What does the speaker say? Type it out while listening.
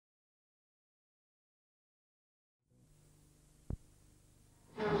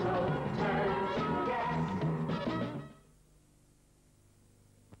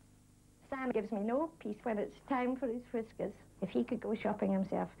Sam gives me no peace when it's time for his whiskers. If he could go shopping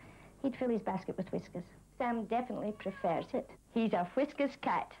himself, he'd fill his basket with whiskers. Sam definitely prefers it. He's a whiskers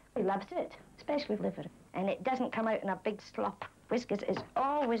cat. He loves it, especially liver. And it doesn't come out in a big slop. Whiskers is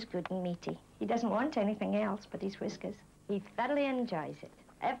always good and meaty. He doesn't want anything else but his whiskers. He thoroughly enjoys it.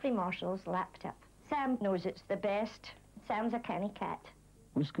 Every morsel's lapped up. Sam knows it's the best. Sam's a canny cat.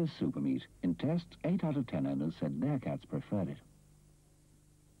 Whiskers super meat. In tests, 8 out of 10 owners said their cats preferred it.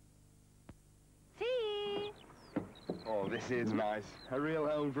 See? Oh, this is nice. A real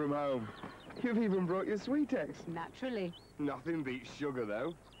home from home. You've even brought your Sweetex. Naturally. Nothing beats sugar,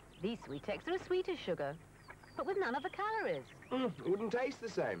 though. These Sweetex are as sweet as sugar, but with none of the calories. It wouldn't taste the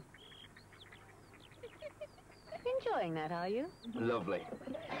same. Enjoying that, are you? Lovely.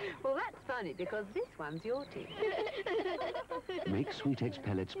 Well, that's funny, because this one's your teeth. Make Sweetex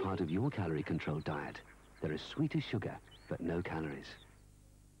pellets part of your calorie control diet. They're as sweet as sugar, but no calories.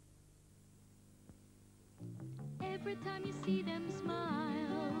 Every time you see them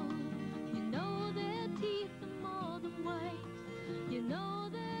smile, you know their teeth are more than white. You know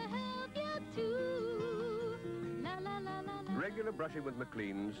they're healthier too. La la la la la. Regular brushing with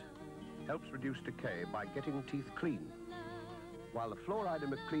McLean's helps reduce decay by getting teeth clean, while the fluoride in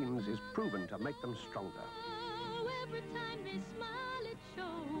McLean's is proven to make them stronger. Oh, every time they smile, it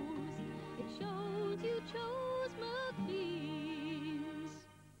shows you chose McLean's.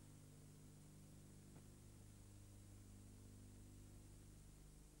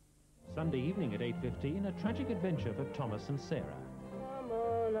 Sunday evening at 8:15, a tragic adventure for Thomas and Sarah. Come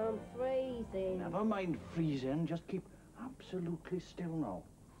on, I'm freezing. Never mind freezing, just keep absolutely still now.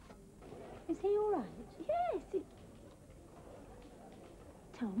 Is he all right? Yes,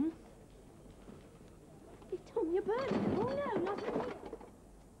 Tom? Tom, you're burning. Oh, no, not me.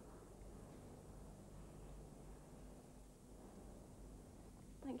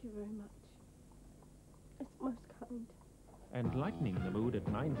 Thank you very much. It's most kind. And lightening the mood at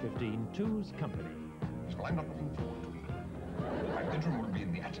 9:15, Two's Company. Well, I'm not looking forward to it. My bedroom will be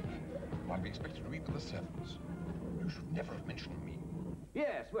in the attic. I'll be expected to meet with the servants. You should never have mentioned me.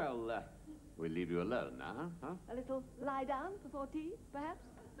 Yes, well, we'll leave you alone now, huh? A little lie down before tea, perhaps?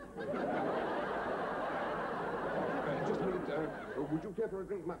 Just a minute. Would you care for a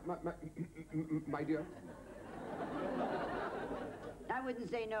drink, my dear? I wouldn't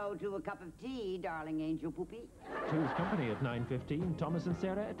say no to a cup of tea, darling Angel Poopy. Two's Company at 9:15, Thomas and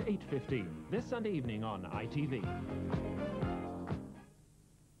Sarah at 8:15. This Sunday evening on ITV.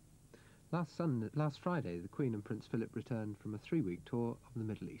 Last Friday, the Queen and Prince Philip returned from a 3-week tour of the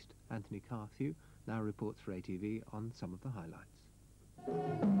Middle East. Anthony Carthew now reports for ATV on some of the highlights.